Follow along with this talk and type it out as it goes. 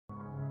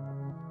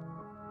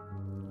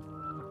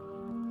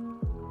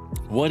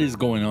What is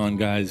going on,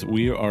 guys?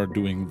 We are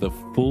doing the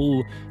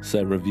full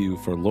set review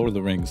for Lord of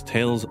the Rings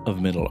Tales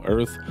of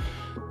Middle-earth,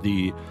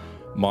 the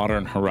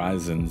modern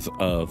horizons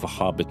of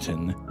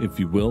Hobbiton, if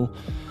you will.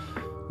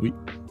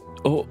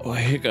 I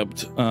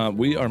hiccuped.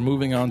 We are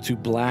moving on to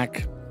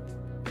black.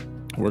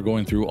 We're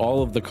going through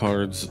all of the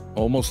cards,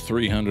 almost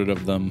 300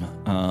 of them.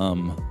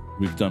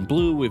 We've done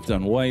blue, we've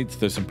done white.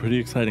 There's some pretty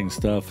exciting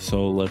stuff,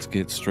 so let's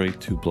get straight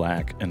to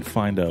black and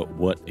find out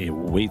what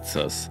awaits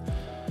us.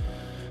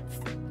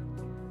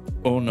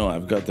 Oh no,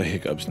 I've got the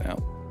hiccups now.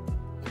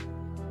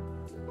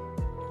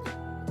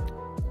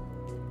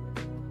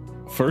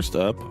 First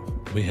up,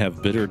 we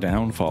have Bitter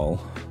Downfall,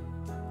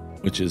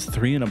 which is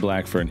 3 and a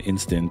black for an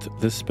instant.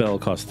 This spell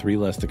costs 3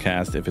 less to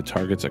cast if it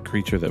targets a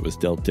creature that was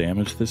dealt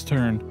damage this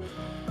turn.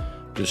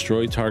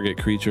 Destroy target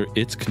creature,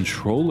 its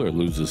controller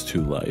loses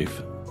 2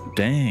 life.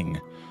 Dang.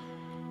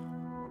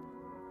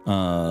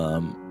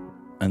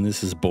 And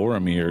this is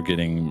Boromir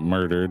getting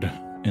murdered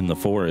in the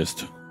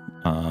forest.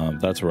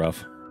 That's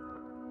rough.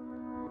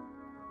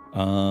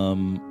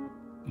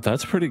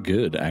 That's pretty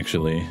good,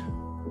 actually.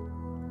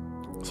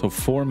 So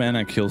 4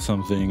 mana, kill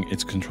something,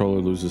 its controller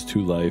loses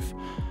 2 life.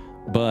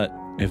 But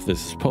if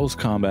this is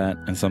post-combat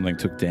and something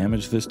took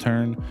damage this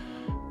turn,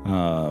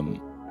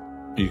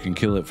 you can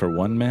kill it for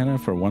 1 mana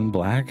for 1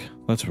 black.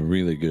 That's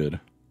really good.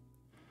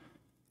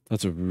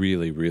 That's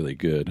really, really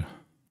good.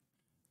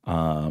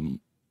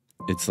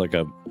 It's like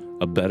a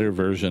better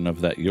version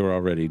of that You're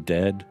Already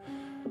Dead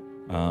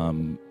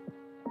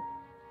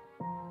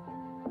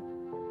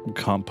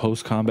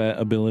post-combat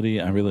ability.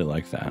 I really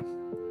like that.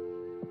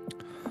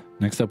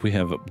 Next up, we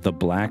have the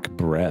Black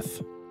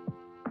Breath.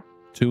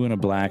 2 and a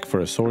black for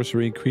a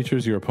sorcery.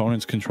 Creatures your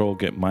opponents control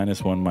get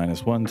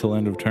 -1/-1 till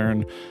end of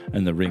turn,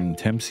 and the ring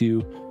tempts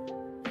you.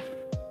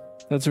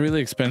 That's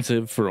really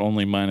expensive for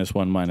only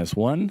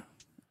 -1/-1.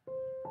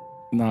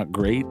 Not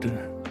great.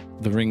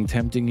 The ring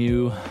tempting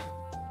you,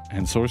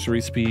 and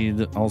sorcery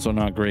speed also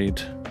not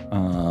great.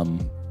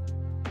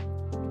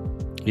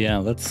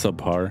 Yeah, that's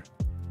subpar.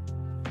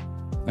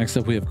 Next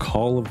up, we have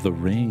Call of the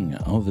Ring.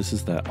 Oh, this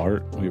is that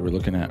art we were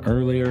looking at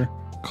earlier.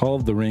 Call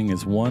of the Ring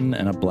is 1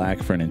 and a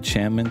black for an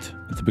enchantment.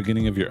 At the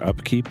beginning of your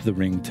upkeep, the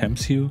ring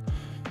tempts you.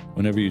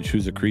 Whenever you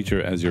choose a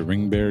creature as your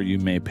ring bearer, you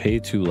may pay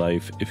 2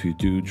 life. If you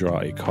do,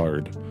 draw a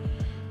card.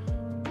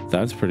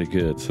 That's pretty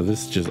good. So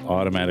this just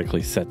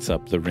automatically sets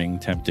up the ring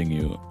tempting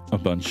you a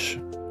bunch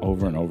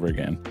over and over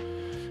again.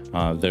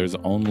 There's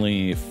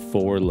only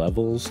 4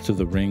 levels to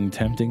the ring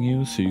tempting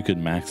you, so you could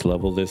max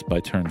level this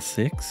by turn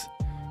 6.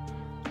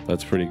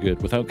 That's pretty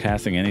good without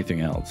casting anything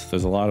else.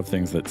 There's a lot of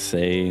things that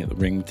say the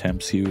ring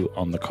tempts you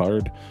on the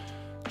card.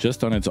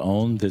 Just on its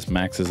own, this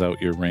maxes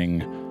out your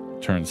ring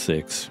turn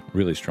 6.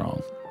 Really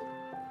strong.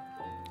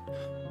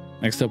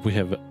 Next up, we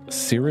have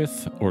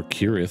Cirith or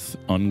Kirith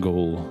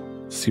Ungol.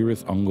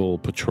 Cirith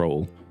Ungol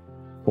Patrol.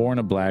 4 and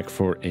a black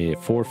for a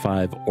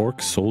 4/5 orc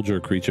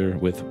soldier creature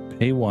with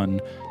pay 1,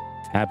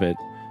 tap it,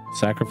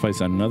 sacrifice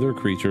another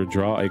creature,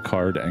 draw a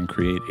card, and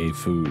create a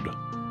food.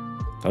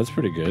 That's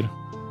pretty good.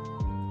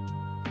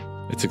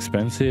 It's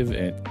expensive,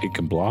 it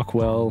can block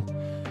well,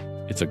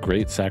 it's a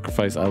great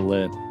sacrifice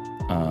outlet.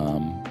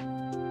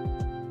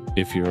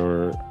 If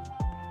your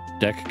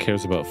deck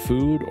cares about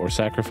food or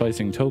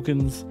sacrificing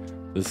tokens,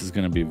 this is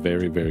going to be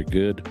very, very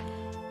good.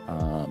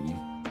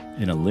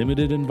 In a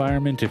limited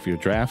environment, if you're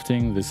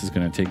drafting, this is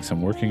going to take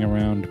some working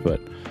around, but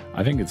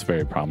I think it's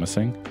very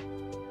promising.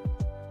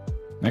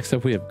 Next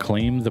up, we have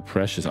Claim the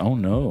Precious. Oh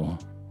no.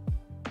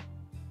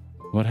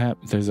 What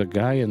happened? There's a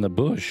guy in the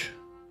bush.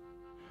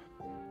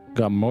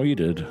 Got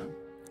moited.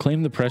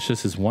 Claim the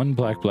Precious is 1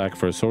 black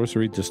for a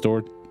sorcery.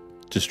 Destroy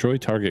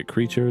target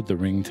creature. The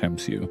ring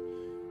tempts you.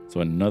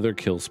 So another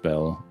kill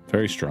spell.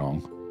 Very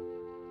strong.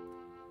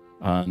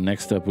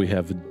 Next up, we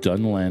have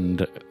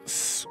Dunland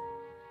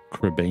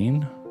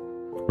Crebain.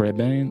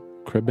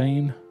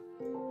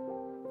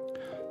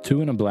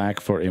 2 and a black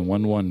for a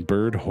 1/1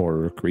 bird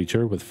horror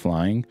creature with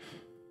flying.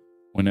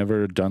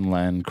 Whenever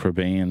Dunland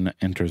Crebain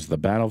enters the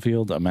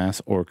battlefield, amass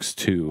orcs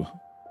 2.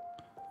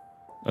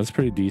 That's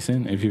pretty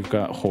decent. If you've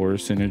got horror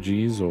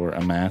synergies or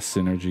amass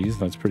synergies,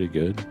 that's pretty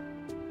good.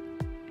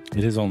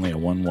 It is only a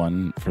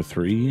 1/1 for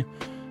 3,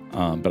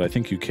 but I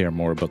think you care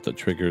more about the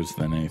triggers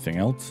than anything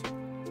else.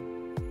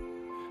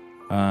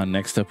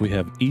 Next up, we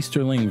have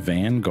Easterling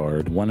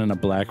Vanguard. 1 and a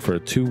black for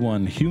a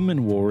 2/1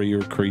 human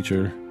warrior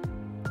creature.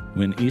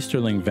 When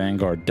Easterling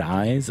Vanguard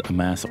dies,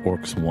 amass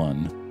orcs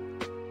 1.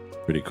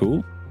 Pretty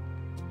cool.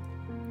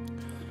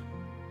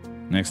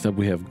 Next up,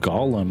 we have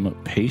Gollum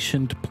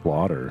Patient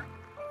Plotter.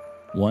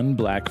 1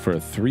 black for a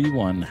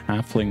 3/1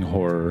 halfling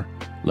horror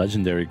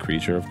legendary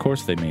creature. Of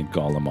course they made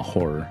Gollum a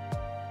horror.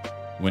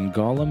 When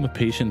Gollum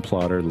Patient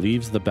Plotter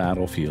leaves the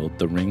battlefield,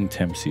 the ring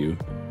tempts you.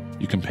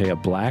 You can pay a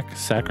black,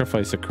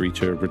 sacrifice a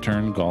creature,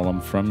 return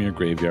Gollum from your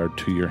graveyard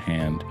to your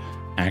hand,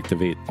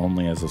 activate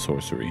only as a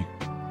sorcery.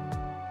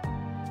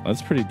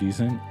 That's pretty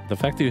decent. The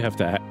fact that you have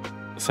to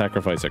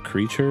sacrifice a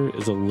creature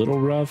is a little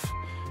rough,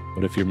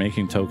 but if you're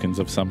making tokens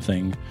of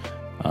something,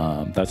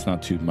 that's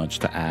not too much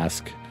to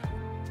ask.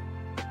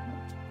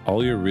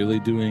 all you're really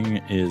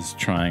doing is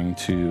trying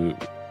to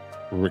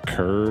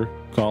recur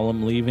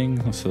Golem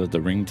leaving so that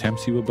the ring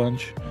tempts you a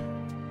bunch.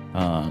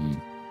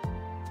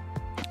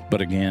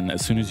 But again,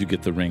 as soon as you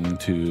get the ring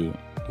to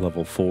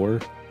level 4,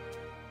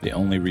 the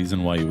only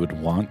reason why you would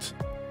want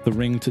the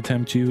ring to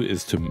tempt you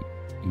is to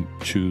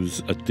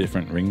choose a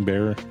different ring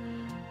bearer,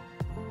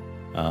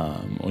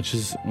 which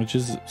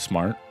is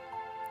smart.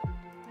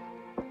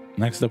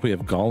 Next up, we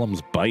have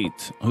Golem's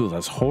Bite. Oh,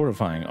 that's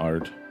horrifying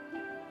art.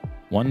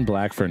 1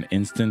 black for an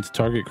instant.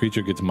 Target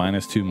creature gets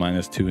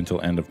 -2/-2 until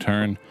end of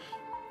turn.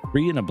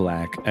 3 and a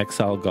black.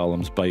 Exile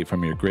Golem's Bite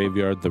from your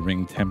graveyard. The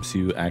ring tempts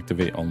you.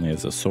 Activate only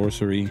as a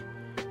sorcery.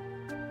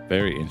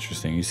 Very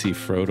interesting. You see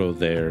Frodo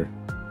there,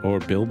 or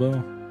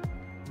Bilbo.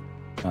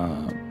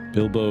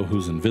 Bilbo,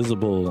 who's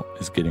invisible,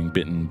 is getting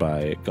bitten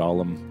by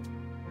Golem.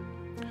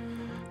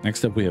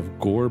 Next up, we have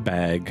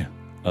Gorebag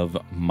of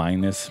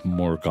 -Morgul.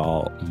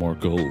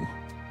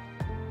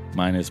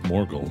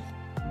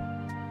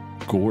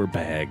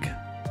 Gorebag.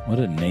 What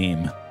a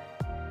name.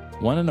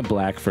 1 and a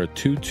black for a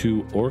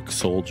 2/2 Orc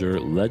Soldier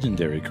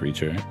legendary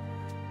creature.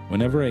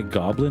 Whenever a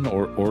goblin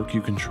or orc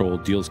you control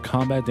deals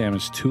combat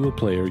damage to a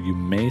player, you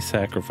may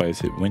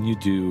sacrifice it. When you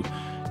do,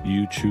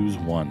 you choose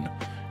 1.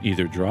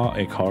 Either draw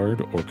a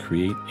card or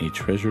create a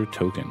treasure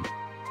token.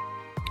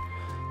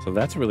 So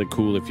that's really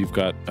cool. If you've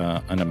got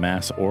an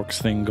amass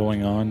orcs thing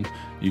going on,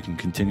 you can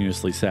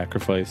continuously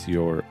sacrifice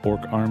your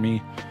orc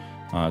army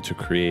to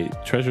create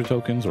treasure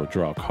tokens or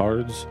draw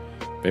cards.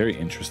 Very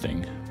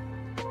interesting.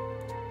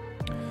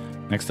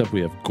 Next up,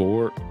 we have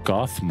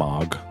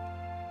Gothmog.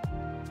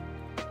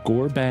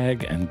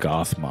 Gorebag and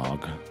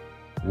Gothmog.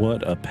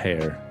 What a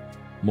pair.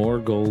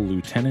 Morgul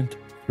Lieutenant.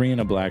 3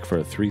 and a black for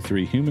a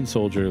 3/3 human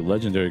soldier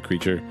legendary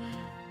creature.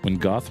 When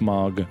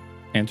Gothmog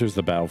enters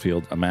the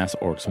battlefield, amass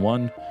orcs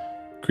 1.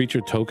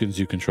 Creature tokens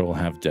you control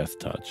have Death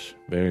Touch.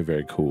 Very,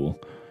 very cool.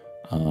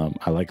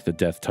 I like the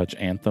Death Touch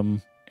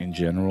anthem in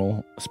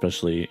general,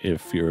 especially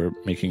if you're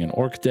making an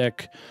orc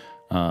deck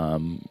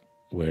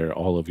where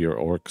all of your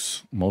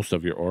orcs, most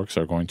of your orcs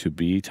are going to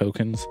be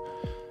tokens.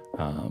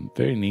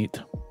 Very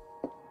neat.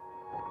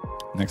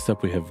 Next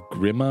up, we have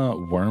Grima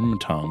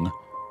Wormtongue.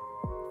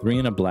 3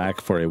 and a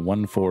black for a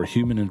 1/4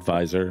 human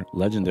advisor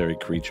legendary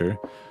creature.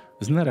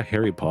 Isn't that a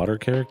Harry Potter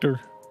character?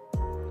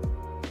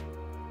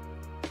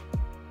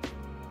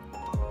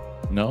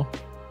 No?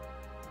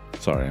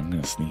 Sorry, I'm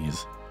going to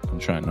sneeze. I'm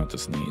trying not to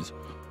sneeze.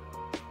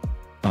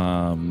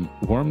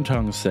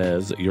 Wormtongue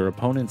says your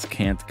opponents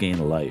can't gain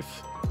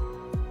life.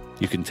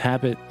 You can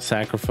tap it,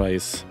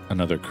 sacrifice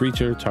another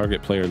creature.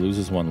 Target player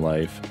loses 1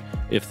 life.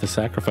 If the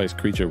sacrificed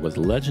creature was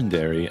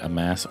legendary,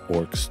 amass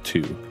orcs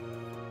 2.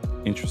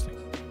 Interesting.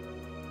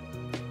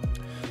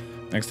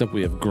 Next up,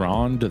 we have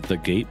Grond the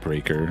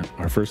Gatebreaker,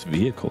 our first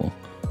vehicle.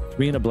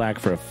 3 and a black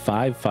for a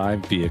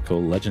 5/5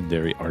 vehicle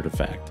legendary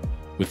artifact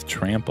with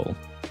trample.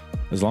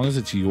 As long as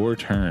it's your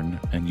turn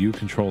and you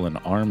control an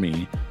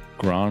army,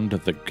 Grond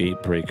the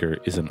Gatebreaker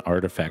is an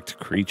artifact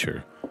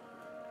creature.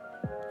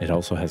 It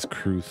also has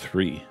crew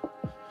 3.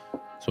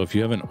 So if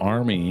you have an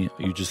army,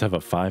 you just have a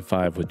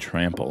 5/5 with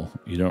trample.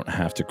 You don't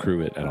have to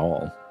crew it at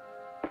all.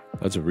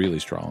 That's really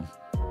strong.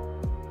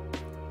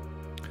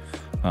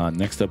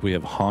 Next up, we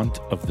have Haunt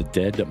of the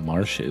Dead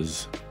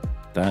Marshes.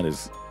 That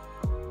is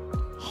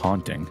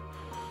haunting.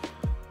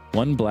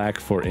 1 black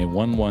for a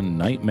 1/1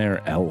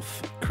 Nightmare Elf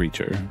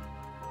creature.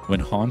 When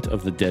Haunt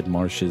of the Dead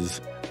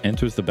Marshes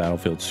enters the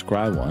battlefield,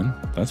 scry 1.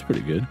 That's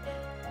pretty good.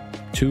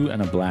 2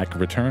 and a black.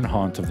 Return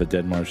Haunt of the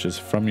Dead Marshes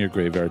from your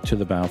graveyard to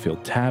the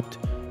battlefield tapped.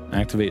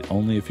 Activate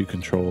only if you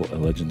control a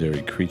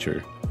legendary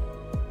creature.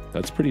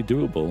 That's pretty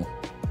doable.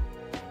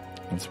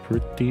 That's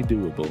pretty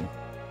doable.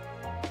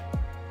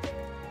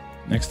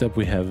 Next up,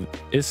 we have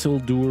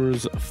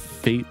Isildur's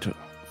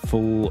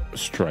Fateful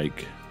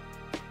Strike.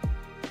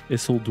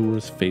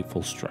 Isildur's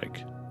Fateful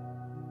Strike.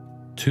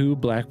 2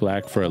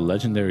 black for a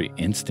legendary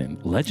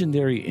instant.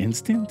 Legendary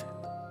instant?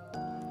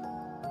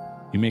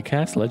 You may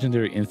cast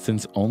legendary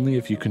instants only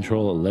if you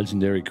control a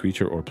legendary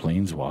creature or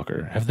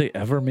planeswalker. Have they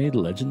ever made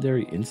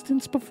legendary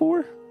instants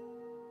before?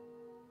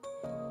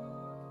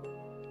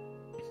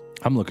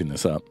 I'm looking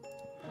this up.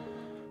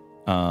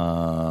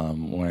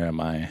 Where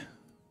am I?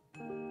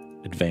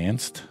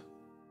 Advanced.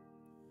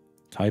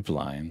 Type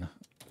line.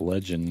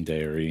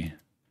 Legendary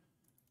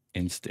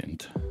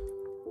instant.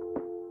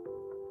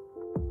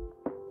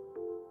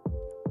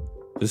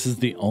 This is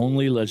the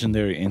only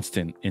legendary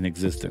instant in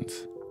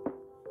existence,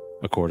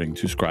 according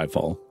to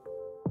Scryfall.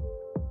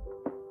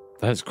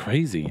 That is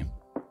crazy.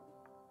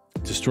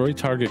 Destroy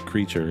target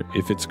creature.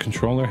 If its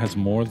controller has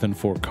more than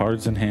 4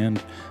 cards in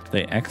hand,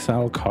 they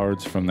exile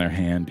cards from their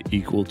hand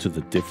equal to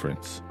the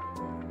difference.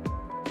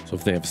 So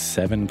if they have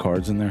 7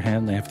 cards in their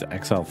hand, they have to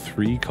exile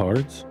 3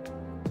 cards?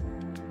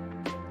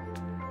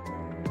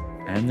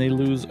 And they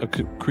lose a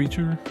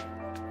creature?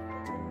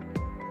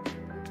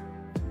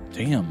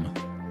 Damn.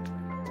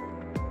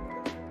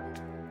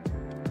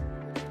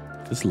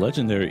 This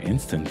legendary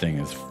instant thing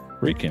is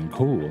freaking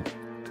cool.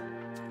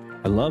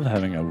 I love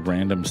having a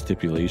random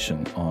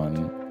stipulation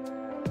on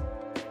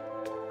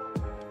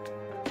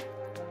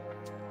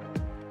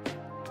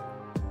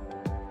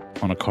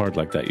on a card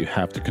like that, you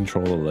have to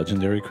control a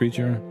legendary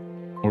creature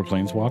or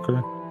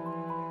planeswalker.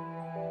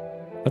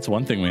 That's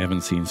one thing we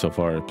haven't seen so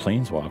far,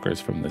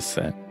 planeswalkers from this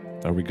set.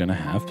 Are we going to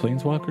have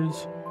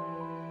planeswalkers?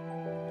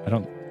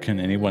 Can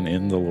anyone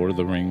in the Lord of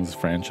the Rings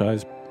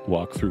franchise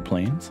walk through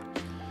planes?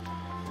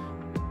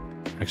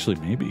 Actually,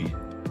 maybe.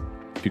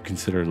 If you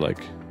consider like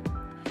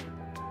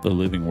the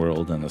living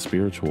world and the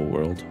spiritual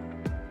world.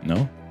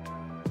 No?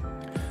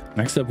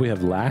 Next up, we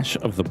have Lash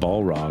of the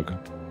Balrog.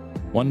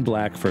 1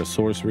 black for a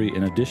sorcery.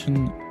 In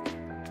addition,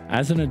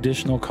 as an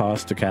additional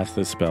cost to cast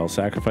this spell,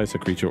 sacrifice a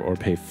creature or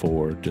pay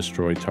 4,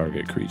 destroy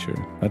target creature.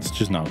 That's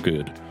just not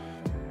good.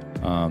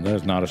 That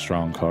is not a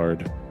strong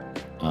card.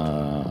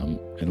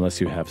 Unless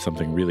you have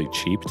something really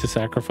cheap to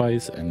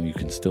sacrifice and you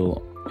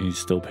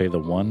still pay the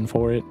 1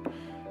 for it.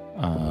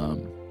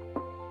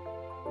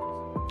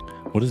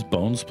 What is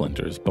Bone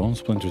Splinters? Bone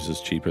Splinters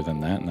is cheaper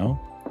than that, no?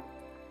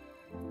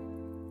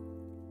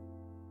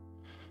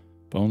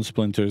 Bone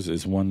Splinters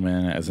is 1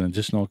 mana as an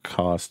additional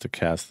cost to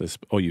cast this.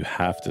 Oh, you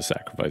have to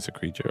sacrifice a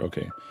creature.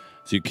 Okay.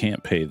 So you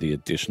can't pay the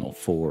additional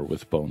 4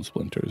 with Bone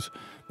Splinters,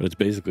 but it's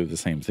basically the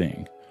same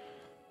thing.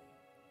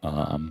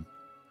 I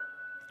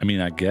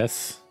mean, I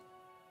guess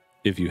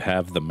if you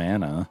have the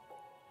mana,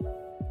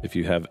 if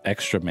you have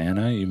extra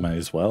mana, you might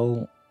as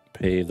well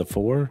pay the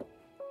 4.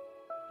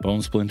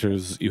 Bone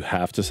Splinters, you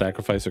have to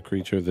sacrifice a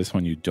creature. This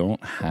one you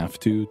don't have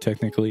to,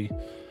 technically.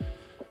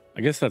 I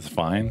guess that's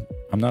fine.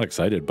 I'm not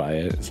excited by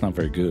it. It's not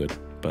very good,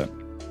 but...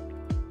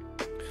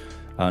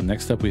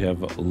 next up we have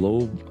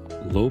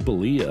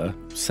Lobelia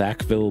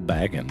Sackville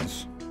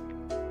Baggins.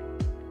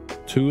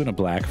 2 and a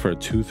black for a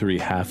 2/3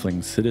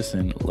 halfling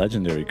citizen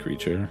legendary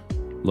creature.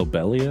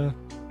 Lobelia?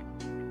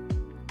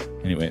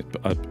 Anyway,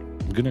 I'm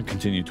going to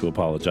continue to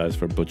apologize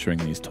for butchering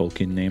these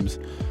Tolkien names.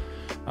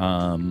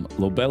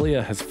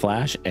 Lobelia has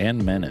Flash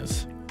and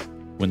Menace.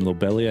 When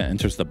Lobelia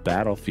enters the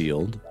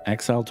battlefield,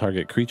 exile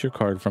target creature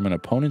card from an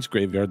opponent's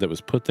graveyard that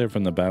was put there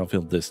from the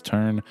battlefield this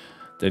turn,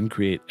 then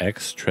create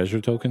X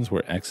treasure tokens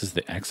where X is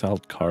the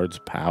exiled card's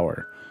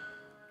power.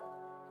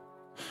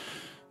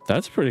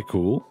 That's pretty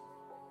cool.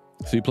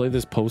 So you play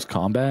this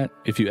post-combat.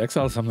 If you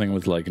exile something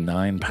with like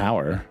 9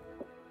 power,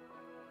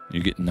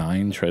 you get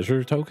 9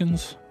 treasure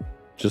tokens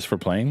just for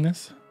playing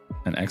this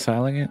and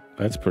exiling it.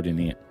 That's pretty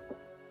neat.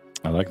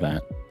 I like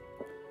that.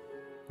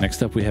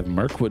 Next up, we have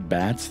Mirkwood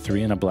Bats,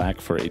 3 and a black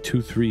for a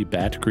 2/3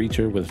 bat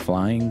creature with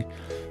flying.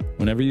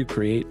 Whenever you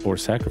create or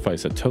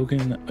sacrifice a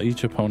token,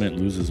 each opponent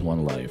loses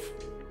 1 life.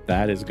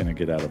 That is going to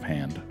get out of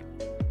hand.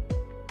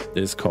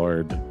 This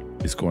card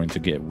is going to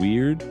get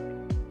weird,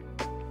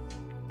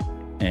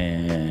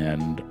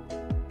 and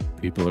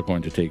people are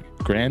going to take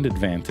grand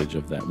advantage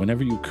of that.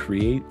 Whenever you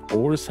create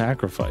or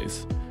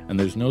sacrifice, and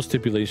there's no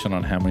stipulation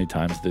on how many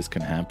times this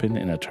can happen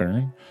in a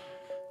turn,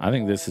 I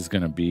think this is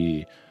going to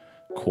be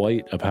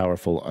quite a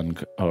powerful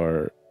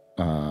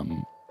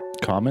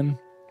common.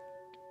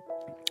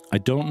 I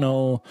don't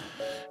know.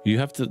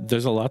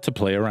 There's a lot to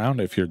play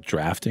around if you're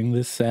drafting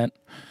this set.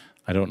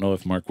 I don't know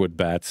if Mirkwood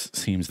Bats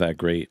seems that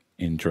great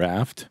in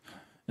draft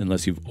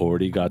unless you've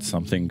already got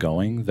something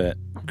going that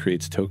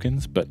creates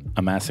tokens, but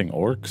amassing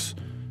orcs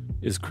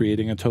is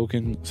creating a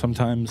token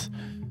sometimes.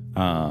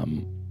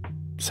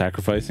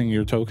 Sacrificing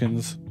your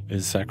tokens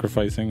is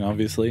sacrificing,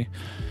 obviously.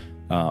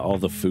 All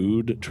the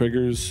food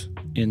triggers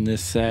in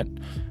this set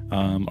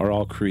are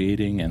all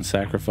creating and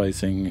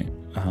sacrificing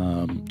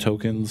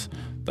tokens.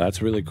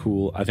 That's really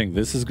cool. I think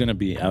this is going to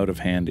be out of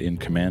hand in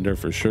Commander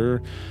for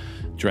sure.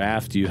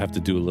 Draft, you have to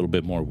do a little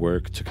bit more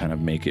work to kind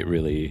of make it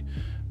really,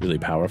 really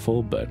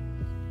powerful, but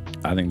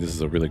I think this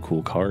is a really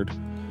cool card.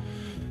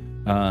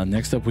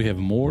 Next up, we have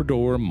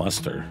Mordor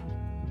Muster.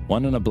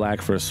 1 and a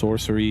black for a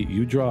sorcery.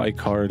 You draw a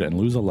card and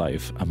lose a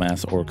life.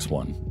 Amass Orcs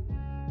 1.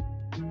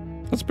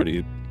 That's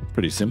pretty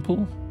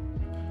simple.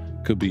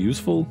 Could be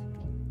useful.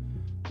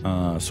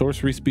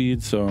 Sorcery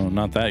speed, so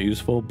not that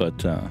useful,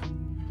 but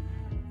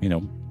you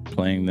know,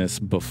 playing this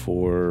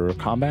before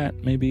combat,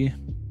 maybe.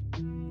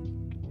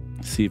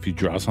 See if you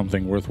draw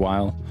something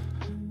worthwhile.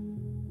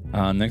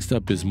 Next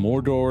up is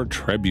Mordor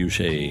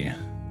Trebuchet.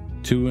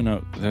 2 and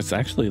a... That's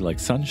actually like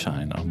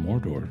Sunshine on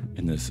Mordor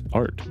in this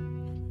art.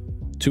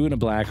 2 and a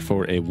black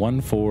for a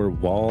 1/4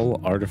 wall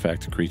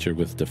artifact creature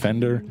with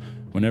Defender.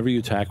 Whenever you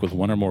attack with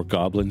 1 or more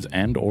goblins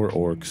and or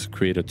orcs,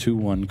 create a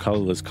 2/1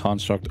 colorless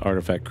construct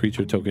artifact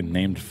creature token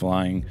named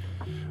flying,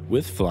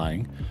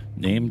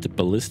 named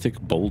Ballistic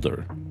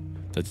Boulder.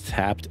 That's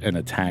tapped and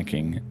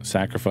attacking.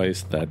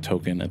 Sacrifice that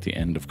token at the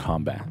end of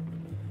combat.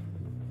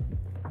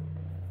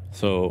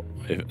 So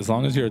as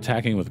long as you're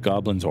attacking with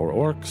goblins or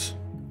orcs,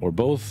 or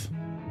both,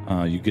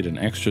 you get an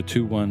extra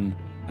 2/1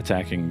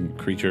 attacking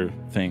creature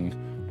thing.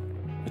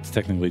 It's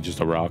technically just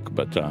a rock,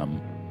 but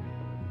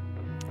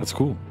that's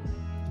cool.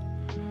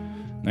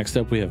 Next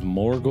up, we have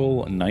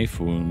Morgul Knife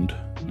Wound.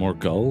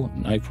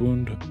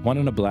 1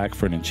 and a black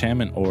for an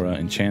enchantment aura,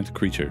 enchant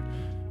creature.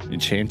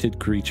 Enchanted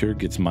creature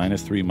gets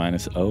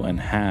 -3/-0 and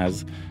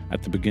has,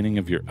 at the beginning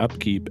of your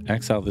upkeep,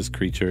 exile this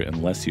creature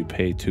unless you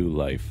pay 2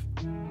 life.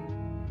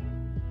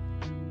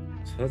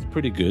 So that's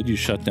pretty good. You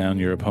shut down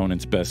your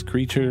opponent's best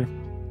creature.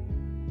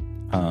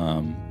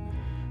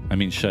 I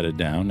mean, shut it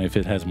down. If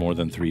it has more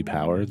than 3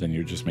 power, then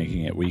you're just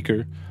making it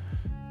weaker.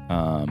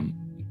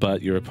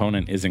 But your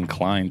opponent is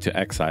inclined to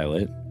exile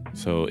it,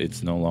 so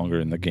it's no longer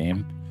in the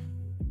game.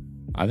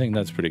 I think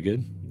that's pretty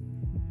good.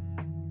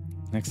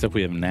 Next up,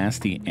 we have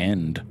Nasty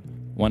End.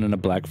 1 and a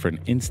black for an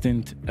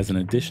instant. As an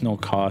additional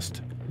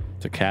cost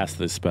to cast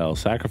this spell,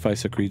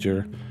 sacrifice a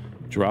creature,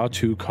 draw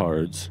 2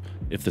 cards.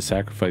 If the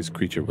sacrificed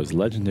creature was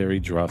legendary,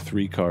 draw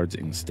 3 cards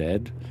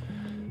instead.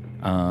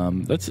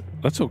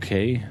 That's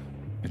okay.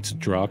 It's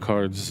draw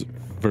cards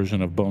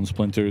version of Bone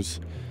Splinters.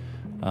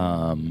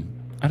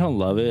 I don't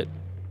love it,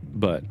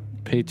 but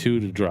pay 2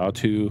 to draw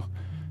 2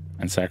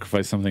 and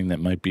sacrifice something that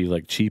might be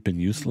like cheap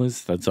and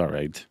useless. That's all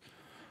right.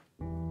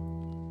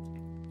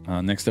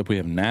 Next up, we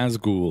have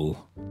Nazgul.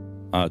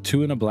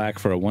 2 and a black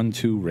for a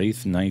 1/2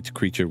 Wraith Knight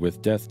creature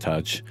with Death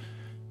Touch.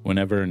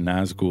 Whenever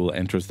Nazgul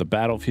enters the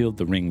battlefield,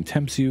 the ring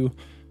tempts you.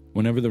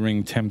 Whenever the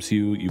ring tempts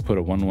you, you put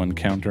a 1/1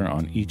 counter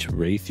on each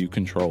Wraith you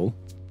control.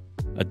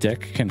 A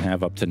deck can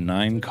have up to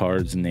 9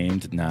 cards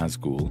named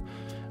Nazgul.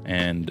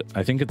 And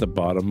I think at the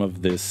bottom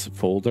of this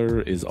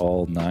folder is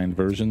all 9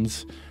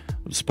 versions.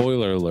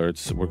 Spoiler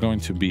alerts, we're going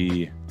to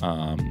be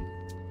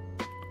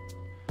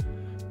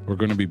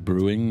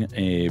brewing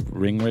a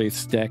Ring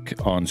Wraiths deck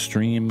on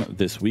stream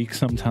this week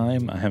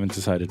sometime. I haven't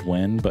decided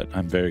when, but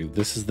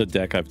this is the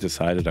deck I've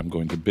decided I'm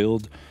going to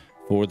build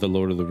for the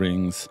Lord of the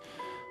Rings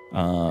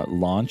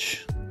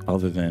launch,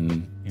 other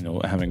than, you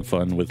know, having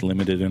fun with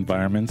limited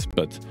environments.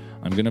 But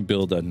I'm going to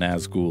build a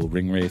Nazgul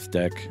Ring Wraith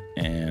deck,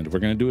 and we're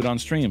going to do it on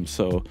stream.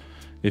 So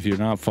if you're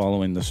not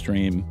following the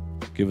stream,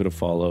 give it a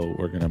follow.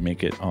 We're going to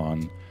make it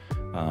on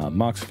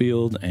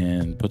Moxfield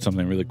and put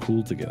something really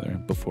cool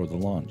together before the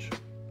launch.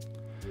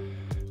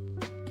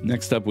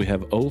 Next up, we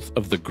have Oath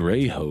of the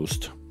Grey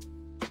Host.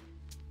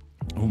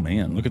 Oh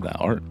man, look at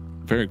that art.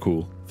 Very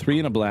cool. 3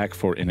 and a black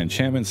for an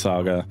enchantment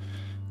saga.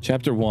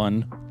 Chapter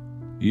 1,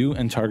 you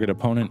and target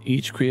opponent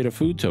each create a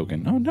food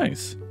token. Oh,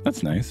 nice.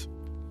 That's nice.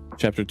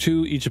 Chapter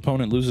 2, each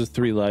opponent loses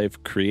 3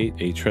 life, create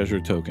a treasure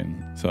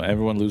token. So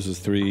everyone loses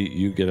 3,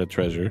 you get a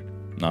treasure.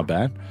 Not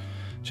bad.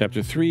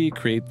 Chapter 3,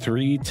 create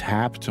 3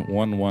 tapped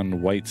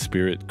 1/1 white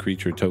spirit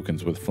creature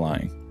tokens with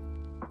flying.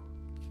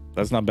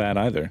 That's not bad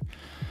either.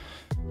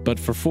 But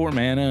for 4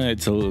 mana,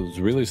 it's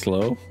really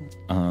slow.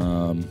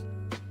 I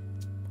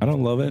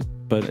don't love it,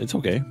 but it's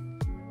okay.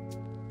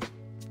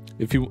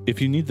 If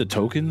you need the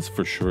tokens,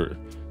 for sure,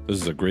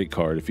 this is a great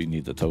card if you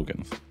need the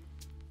tokens.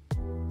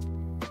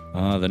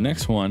 The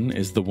next one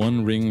is the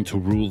 1 ring to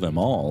rule them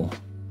all.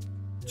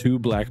 2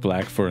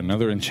 black for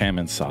another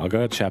enchantment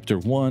saga. Chapter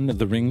 1,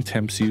 the ring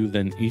tempts you,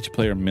 then each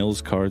player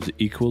mills cards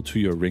equal to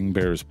your ring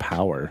bearer's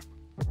power.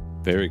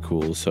 Very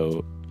cool.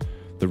 So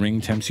the ring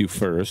tempts you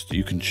first.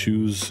 You can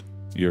choose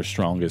your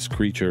strongest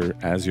creature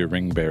as your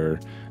ring bearer.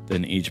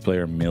 Then each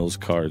player mills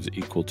cards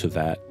equal to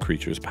that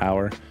creature's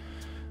power.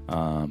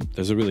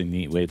 There's a really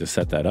neat way to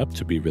set that up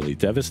to be really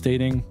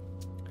devastating.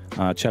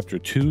 Chapter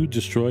 2,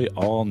 destroy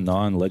all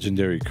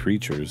non-legendary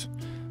creatures.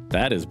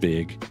 That is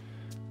big.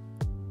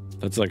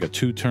 That's like a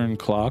 2-turn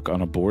clock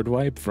on a board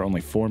wipe for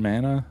only 4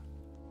 mana.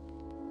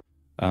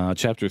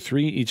 Chapter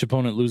 3, each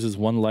opponent loses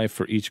 1 life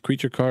for each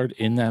creature card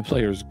in that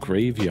player's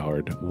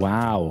graveyard.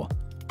 Wow.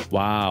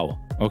 Wow.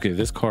 Okay,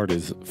 this card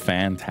is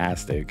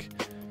fantastic.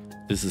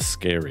 This is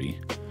scary.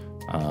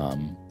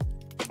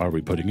 Are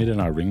we putting it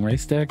in our Ring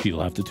Race deck?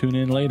 You'll have to tune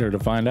in later to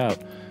find out.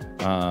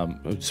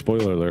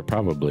 Spoiler alert,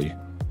 probably.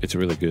 It's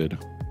really good.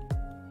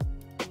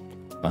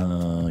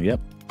 Yep.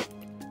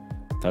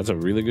 That's a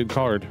really good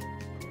card.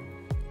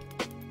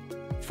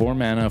 4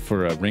 mana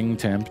for a Ring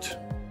Tempt.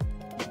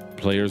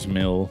 Player's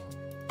Mill.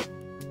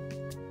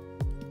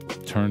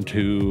 Turn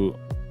 2...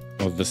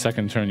 Well, the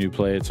second turn you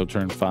play it, so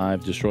turn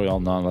 5, destroy all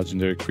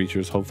non-legendary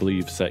creatures. Hopefully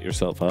you've set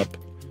yourself up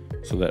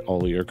so that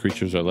all of your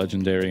creatures are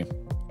legendary.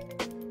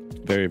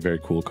 Very, very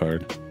cool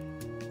card.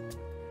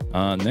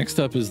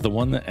 Next up is the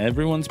one that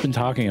everyone's been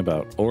talking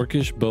about.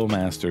 Orcish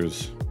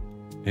Bowmasters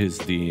is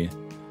the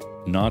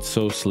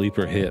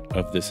not-so-sleeper hit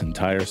of this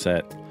entire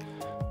set.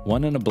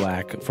 1 and a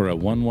black for a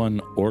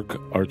 1/1 Orc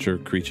Archer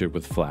creature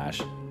with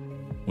flash.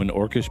 When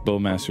Orcish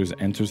Bowmasters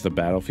enters the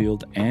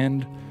battlefield,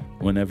 and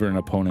whenever an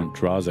opponent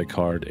draws a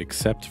card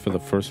except for the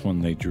first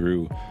one they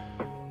drew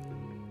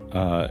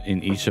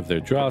in each of their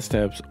draw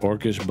steps,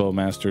 Orcish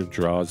Bowmaster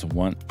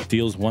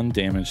deals 1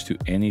 damage to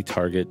any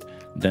target,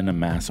 then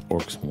amass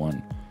Orcs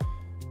 1.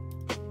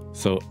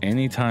 So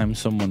anytime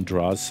someone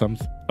draws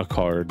a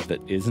card that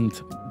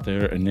isn't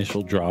their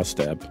initial draw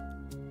step,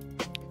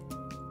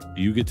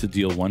 you get to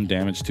deal 1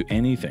 damage to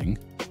anything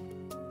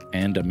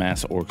and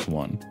amass Orcs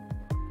 1.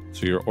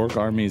 So your Orc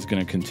army is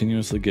going to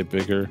continuously get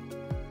bigger.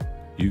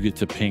 You get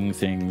to ping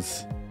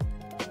things.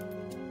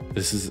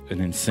 This is an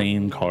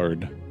insane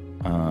card,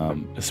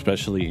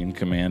 especially in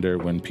Commander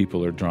when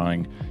people are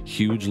drawing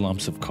huge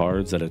lumps of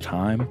cards at a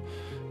time.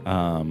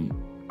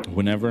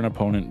 Whenever an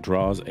opponent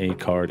draws a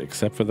card,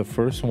 except for the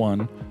first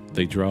one,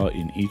 they draw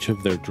in each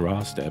of their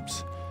draw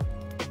steps.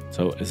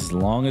 So as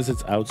long as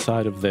it's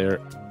outside of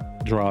their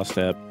draw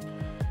step,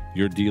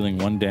 you're dealing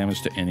 1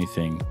 damage to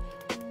anything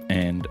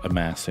and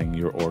amassing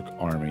your orc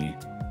army.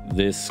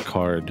 This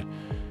card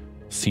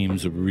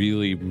seems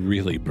really,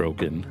 really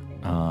broken.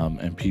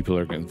 And people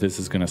are going, this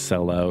is going to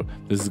sell out.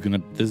 This is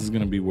going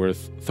to be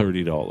worth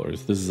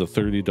 $30. This is a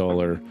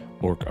 $30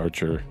 orc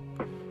archer.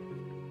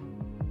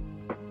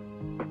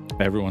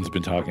 Everyone's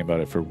been talking about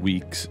it for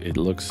weeks. It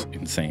looks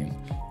insane.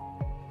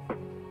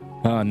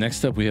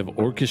 Next up, we have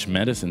Orcish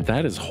Medicine.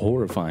 That is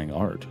horrifying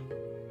art.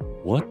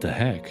 What the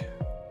heck?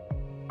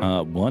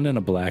 1 and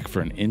a black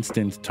for an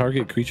instant.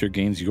 Target creature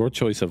gains your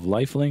choice of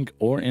lifelink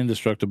or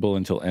indestructible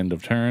until end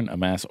of turn.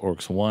 Amass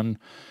orcs 1.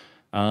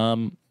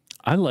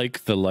 I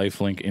like the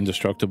lifelink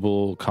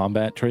indestructible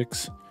combat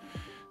tricks.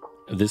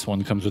 This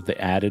one comes with the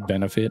added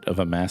benefit of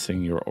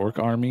amassing your orc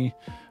army.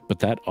 But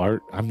that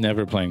art, I'm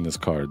never playing this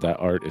card. That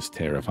art is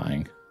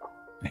terrifying.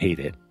 I hate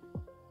it.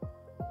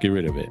 Get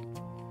rid of it.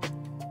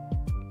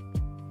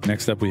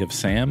 Next up, we have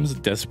Sam's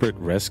Desperate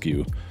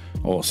Rescue.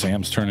 Oh,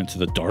 Sam's turned into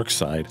the dark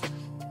side.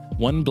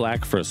 1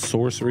 black for a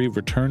sorcery.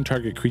 Return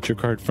target creature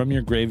card from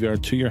your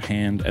graveyard to your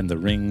hand, and the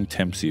ring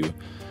tempts you.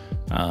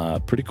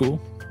 Pretty cool.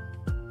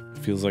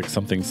 Feels like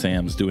something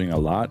Sam's doing a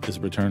lot is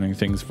returning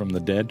things from the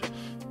dead.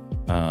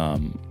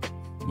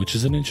 Which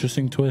is an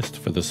interesting twist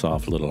for the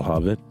soft little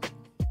hobbit.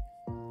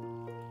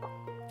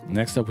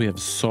 Next up, we have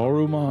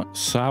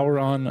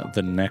Sauron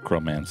the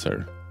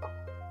Necromancer.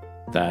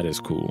 That is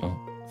cool.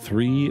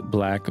 3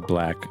 black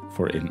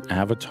for an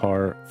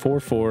avatar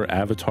 4/4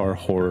 avatar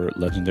horror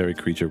legendary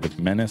creature with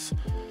menace.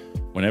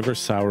 Whenever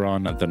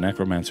Sauron the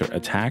Necromancer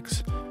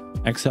attacks,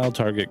 exile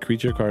target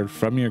creature card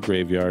from your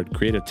graveyard.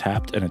 Create a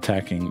tapped and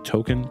attacking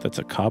token that's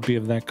a copy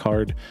of that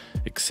card,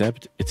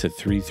 except it's a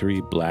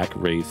 3/3 black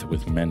wraith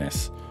with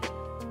menace.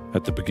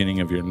 At the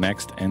beginning of your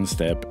next end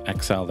step,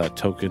 exile that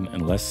token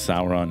unless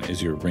Sauron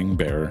is your ring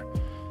bearer.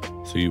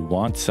 So you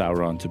want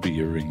Sauron to be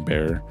your ring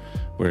bearer,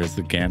 whereas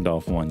the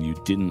Gandalf one, you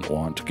didn't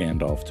want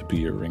Gandalf to be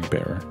your ring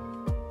bearer.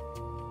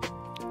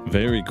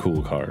 Very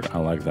cool card. I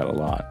like that a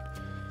lot.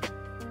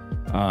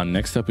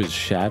 Next up is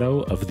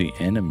Shadow of the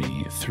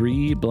Enemy.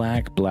 3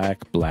 black.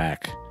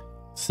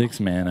 6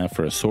 mana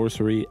for a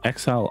sorcery.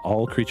 Exile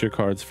all creature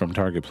cards from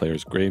target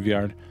player's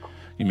graveyard.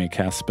 You may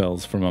cast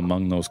spells from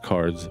among those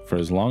cards for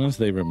as long as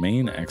they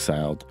remain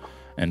exiled,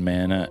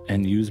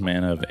 and use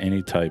mana of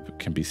any type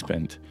can be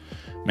spent.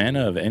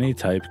 Mana of any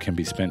type can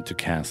be spent to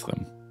cast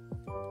them.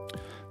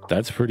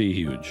 That's pretty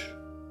huge.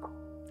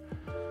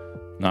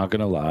 Not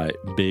gonna lie,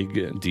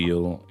 big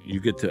deal. You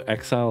get to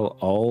exile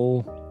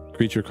all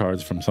creature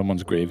cards from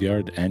someone's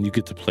graveyard, and you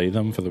get to play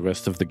them for the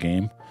rest of the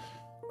game.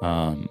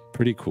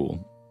 Pretty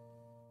cool.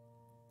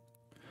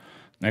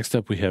 Next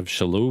up, we have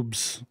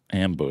Shelob's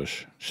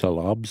Ambush.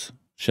 Shelob's.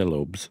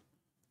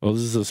 Oh,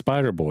 this is a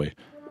spider boy.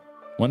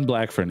 1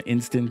 black for an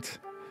instant.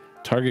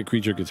 Target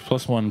creature gets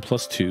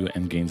 +1/+2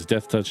 and gains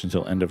death touch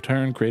until end of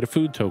turn. Create a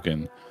food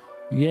token.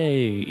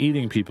 Yay,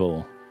 eating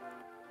people.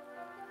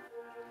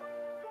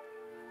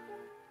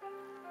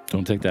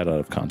 Don't take that out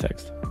of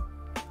context.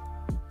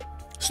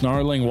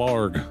 Snarling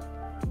Warg.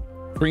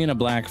 3 and a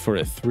black for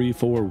a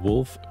 3/4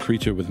 wolf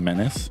creature with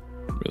menace.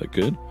 Really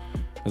good.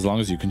 As long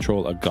as you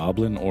control a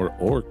goblin or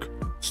orc,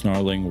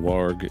 Snarling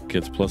Warg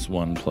gets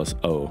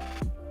 +1/+0.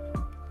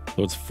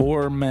 So it's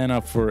 4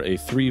 mana for a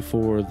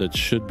 3/4 that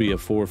should be a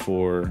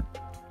 4/4,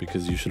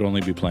 because you should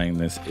only be playing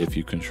this if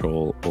you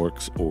control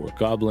orcs or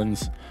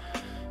goblins.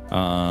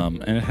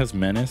 And it has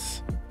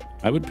menace.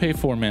 I would pay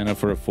 4 mana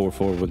for a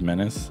 4/4 with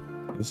menace.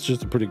 It's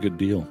just a pretty good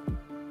deal.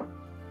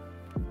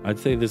 I'd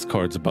say this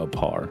card's about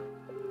par.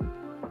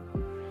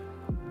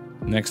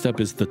 Next up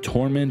is the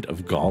Torment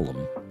of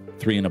Gollum.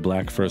 3 and a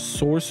black for a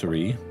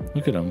sorcery.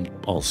 Look at him,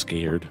 all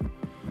scared.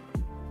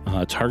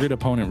 Target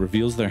opponent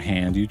reveals their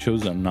hand. You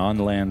chose a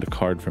non-land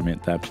card from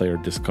it. That player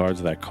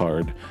discards that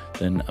card.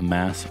 Then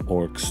amass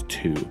orcs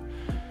 2.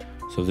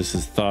 So this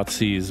is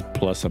Thoughtseize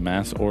plus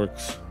amass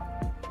orcs.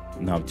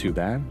 Not too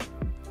bad.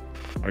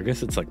 I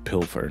guess it's like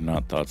Pilfer,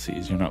 not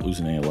Thoughtseize. You're not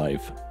losing any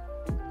life.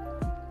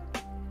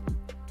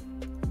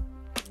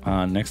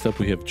 Next up,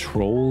 we have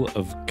Troll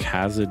of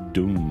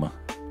Khazad-dûm.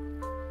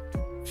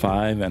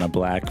 5 and a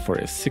black for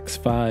a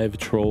 6/5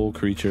 troll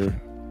creature.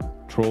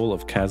 Troll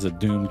of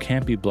Khazad-dûm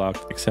can't be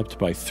blocked except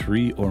by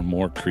 3 or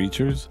more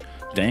creatures.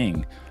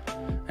 Dang.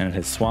 And it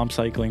has swamp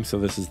cycling, so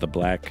this is the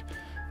black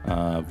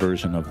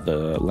version of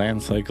the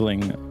land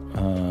cycling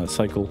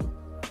cycle.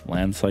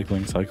 Land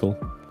cycling cycle.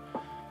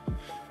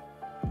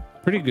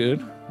 Pretty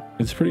good.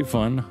 It's pretty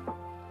fun.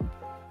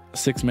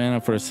 6 mana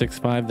for a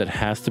 6/5 that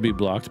has to be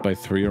blocked by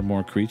 3 or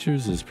more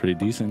creatures is pretty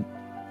decent.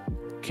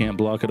 Can't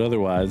block it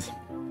otherwise.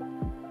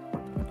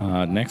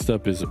 Next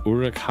up is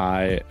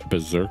Uruk-hai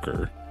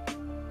Berserker.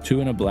 2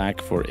 and a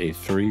black for a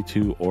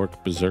 3/2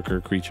 orc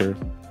berserker creature.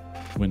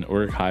 When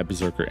Uruk-hai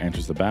Berserker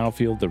enters the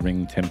battlefield, the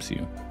ring tempts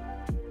you.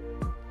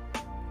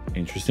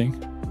 Interesting.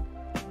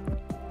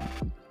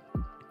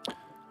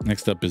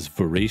 Next up is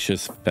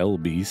Voracious Fell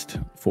Beast.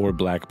 4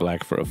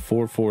 black for a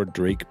 4/4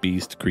 Drake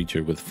Beast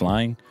creature with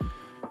flying.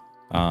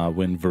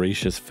 When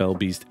Voracious Fell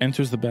Beast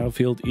enters the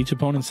battlefield, each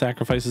opponent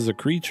sacrifices a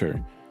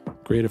creature.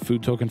 Create a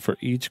food token for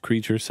each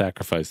creature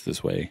sacrificed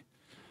this way.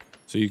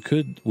 So you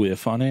could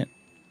whiff on it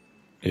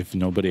if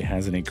nobody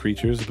has any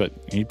creatures, but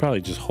you'd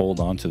probably just hold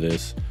on to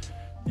this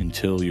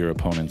until your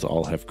opponents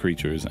all have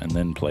creatures and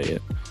then play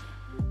it.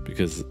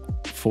 Because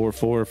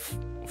 4/4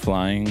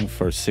 flying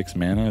for 6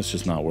 mana is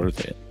just not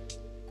worth it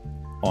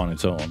on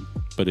its own.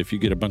 But if you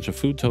get a bunch of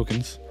food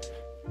tokens,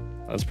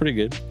 that's pretty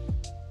good.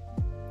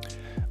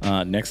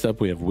 Next up,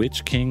 we have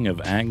Witch King of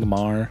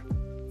Angmar.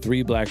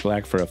 3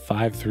 black for a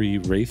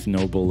 5/3 Wraith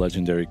Noble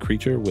legendary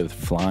creature with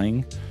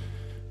flying.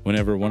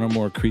 Whenever one or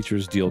more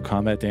creatures deal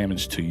combat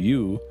damage to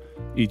you,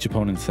 each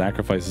opponent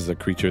sacrifices a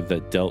creature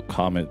that dealt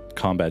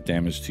combat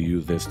damage to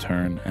you this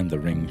turn, and the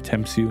ring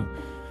tempts you.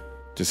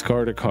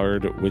 Discard a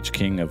card. Witch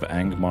King of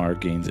Angmar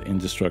gains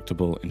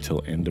indestructible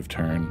until end of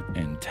turn,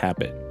 and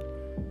tap it.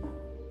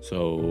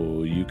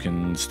 So you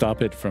can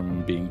stop it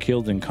from being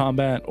killed in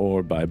combat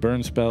or by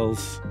burn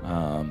spells,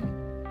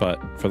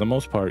 but for the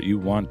most part, you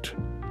want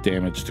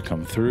damage to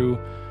come through.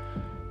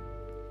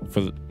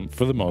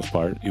 For the most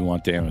part, you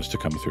want damage to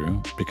come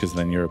through, because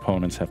then your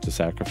opponents have to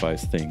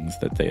sacrifice things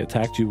that they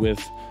attacked you with.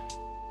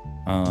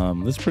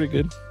 This is pretty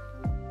good.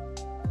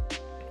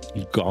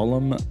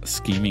 Golem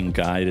Scheming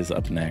Guide is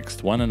up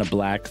next. 1 and a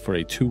black for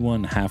a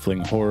 2/1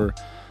 halfling horror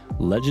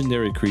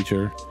legendary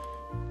creature.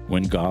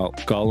 When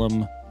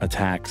Golem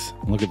attacks,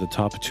 look at the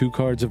top 2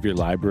 cards of your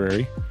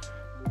library.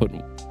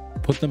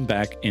 Put them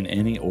back in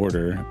any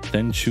order,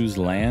 then choose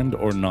land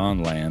or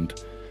non-land.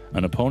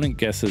 An opponent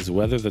guesses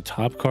whether the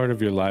top card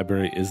of your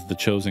library is the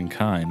chosen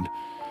kind.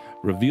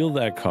 Reveal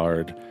that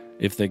card.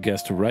 If they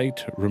guessed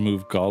right,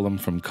 remove Golem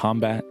from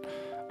combat.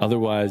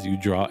 Otherwise, you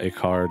draw a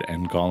card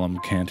and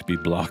Golem can't be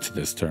blocked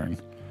this turn.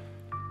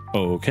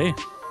 Okay.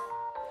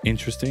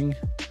 Interesting.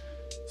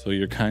 So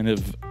you're kind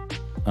of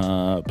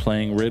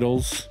playing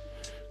riddles.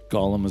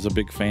 Golem is a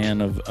big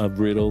fan of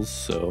riddles,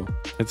 so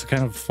it's a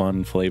kind of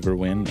fun flavor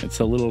win.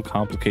 It's a little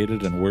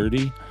complicated and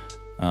wordy,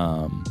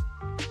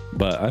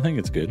 but I think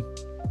it's good.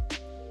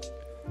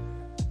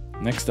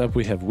 Next up,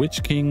 we have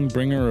Witch King,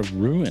 Bringer of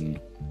Ruin.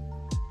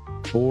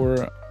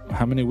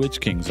 How many Witch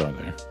Kings are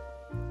there?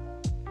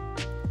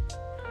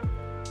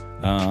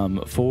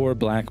 4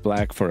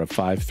 black for a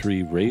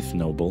 5/3 Wraith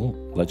Noble,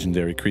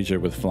 legendary creature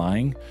with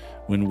flying.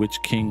 When Witch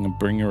King,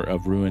 Bringer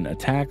of Ruin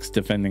attacks,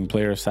 defending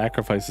player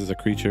sacrifices a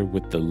creature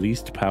with the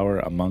least power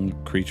among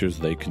creatures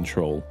they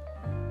control.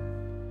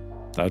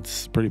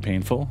 That's pretty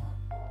painful.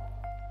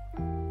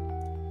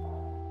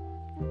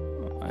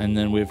 And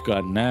then we've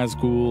got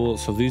Nazgul.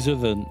 So these are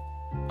the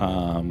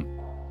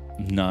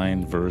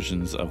 9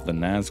 versions of the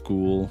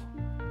Nazgul.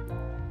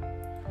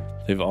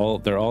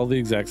 They're all the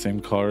exact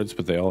same cards,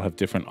 but they all have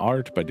different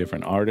art by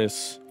different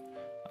artists.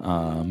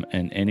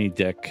 And any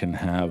deck can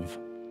have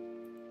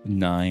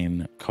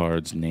 9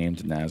 cards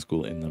named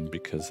Nazgul in them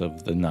because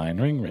of the 9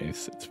 ring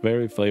race. It's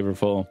very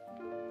flavorful,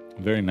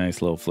 very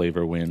nice little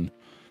flavor win.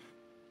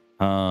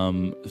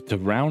 To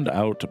round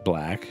out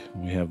black,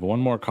 we have one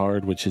more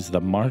card, which is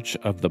the March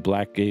from the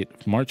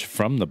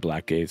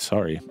Blackgate.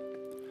 Sorry.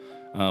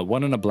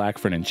 1 and a black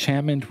for an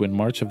enchantment. When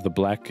March from the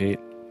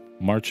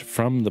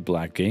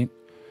Blackgate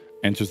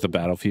enters the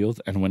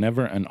battlefield, and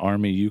whenever an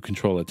army you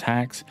control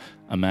attacks,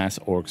 amass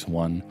Orcs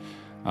 1.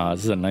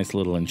 This is a nice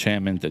little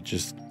enchantment that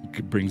just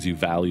brings you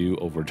value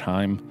over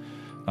time,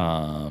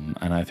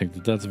 and I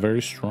think that's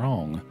very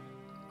strong.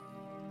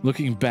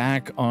 Looking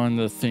back on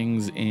the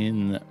things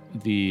in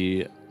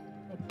the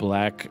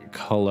black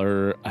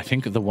color, I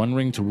think the One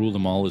Ring to Rule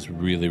Them All is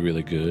really,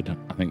 really good.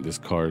 I think this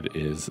card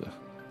is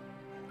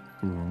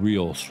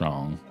real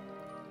strong.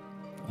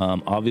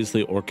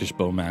 Obviously, Orcish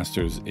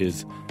Bowmasters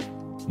is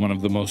one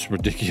of the most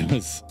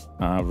ridiculous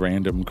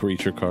random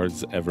creature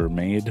cards ever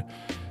made.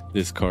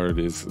 This card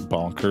is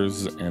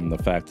bonkers, and the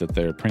fact that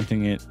they're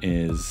printing it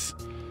is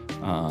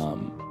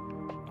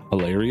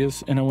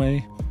hilarious in a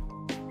way.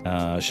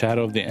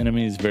 Shadow of the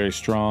Enemy is very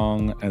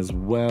strong as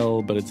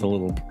well, but it's a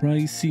little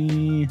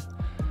pricey.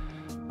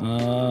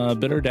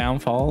 Bitter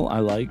Downfall I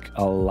like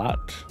a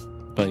lot,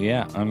 but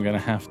yeah, I'm gonna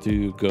have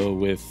to go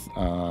with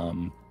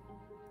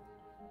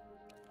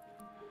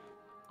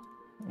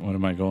what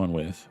am I going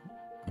with?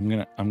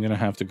 I'm gonna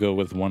have to go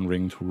with One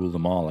Ring to Rule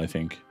Them All, I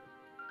think,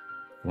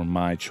 for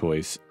my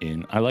choice.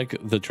 I like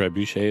the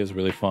Trebuchet, is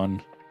really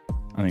fun.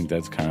 I think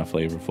that's kind of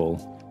flavorful.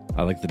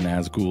 I like the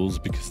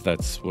Nazguls because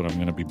that's what I'm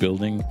going to be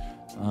building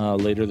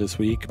later this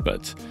week.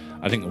 But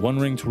I think One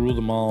Ring to Rule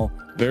Them All,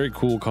 very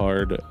cool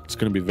card. It's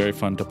going to be very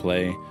fun to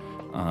play.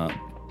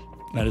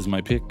 That is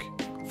my pick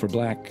for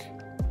black.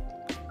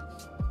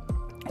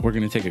 We're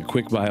going to take a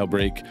quick bio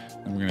break,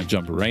 and we're going to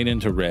jump right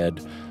into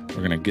red.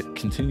 We're going to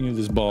continue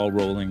this ball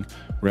rolling.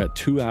 We're at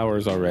 2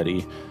 hours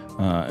already,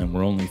 and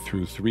we're only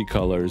through 3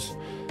 colors.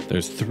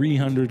 There's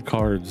 300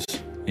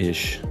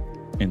 cards-ish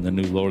in the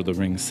new Lord of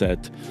the Rings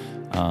set.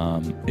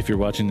 If you're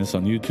watching this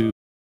on YouTube,